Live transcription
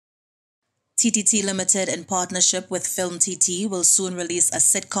TTT Limited, in partnership with Film TT, will soon release a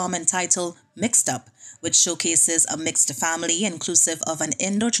sitcom entitled Mixed Up, which showcases a mixed family inclusive of an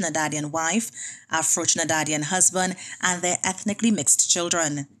Indo-Trinidadian wife, Afro-Trinidadian husband, and their ethnically mixed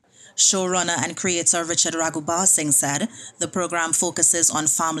children. Showrunner and creator Richard Raghubar Singh said the program focuses on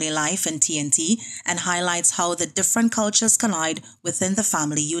family life in TNT and highlights how the different cultures collide within the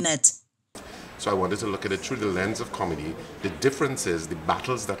family unit. So I wanted to look at it through the lens of comedy, the differences, the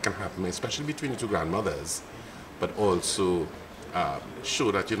battles that can happen, especially between the two grandmothers, but also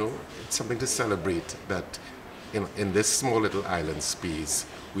show that, it's something to celebrate, that in this small little island space,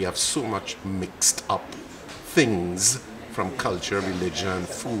 we have so much mixed up things from culture, religion,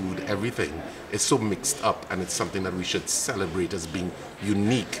 food, everything is so mixed up, and it's something that we should celebrate as being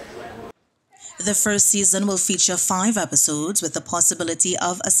unique. The first season will feature 5 episodes with the possibility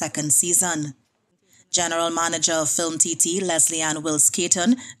of a second season. General Manager of Film TT, Leslie Ann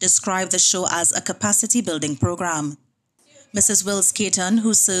Wills-Caton, described the show as a capacity-building program. Mrs. Wills-Caton,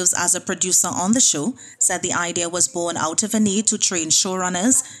 who serves as a producer on the show, said the idea was born out of a need to train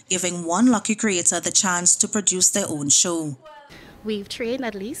showrunners, giving one lucky creator the chance to produce their own show. We've trained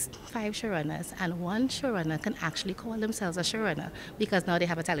at least 5 showrunners, and one showrunner can actually call themselves a showrunner because now they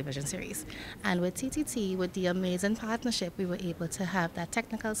have a television series. And with TTT, with the amazing partnership, we were able to have that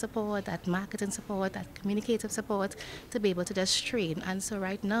technical support, that marketing support, that communicative support to be able to just train. And so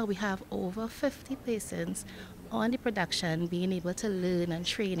right now we have over 50 persons on the production being able to learn and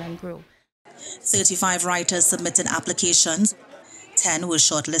train and grow. 35 writers submitted applications. 10 were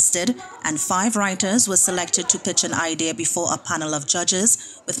shortlisted, and 5 writers were selected to pitch an idea before a panel of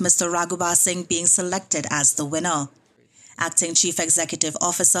judges, with Mr. Raghubar Singh being selected as the winner. Acting Chief Executive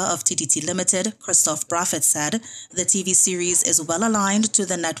Officer of TTT Limited, Christophe Braffett, said the TV series is well aligned to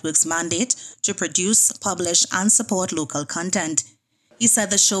the network's mandate to produce, publish, and support local content. He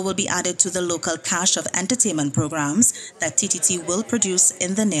said the show will be added to the local cache of entertainment programs that TTT will produce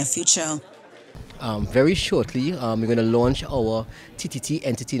in the near future. Very shortly, we're going to launch our TTT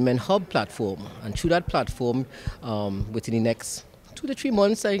Entertainment Hub platform. And through that platform, within the next 2 to 3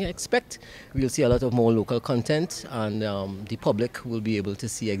 months, I expect we'll see a lot of more local content, and the public will be able to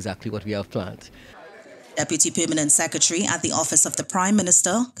see exactly what we have planned. Deputy Permanent Secretary at the Office of the Prime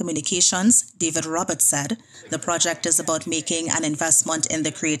Minister, Communications, David Roberts, said the project is about making an investment in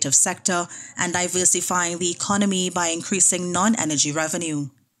the creative sector and diversifying the economy by increasing non-energy revenue.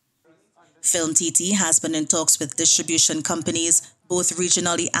 Film TT has been in talks with distribution companies, both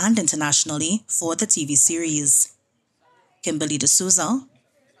regionally and internationally, for the TV series. Kimberly D'Souza,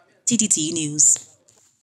 TTT News.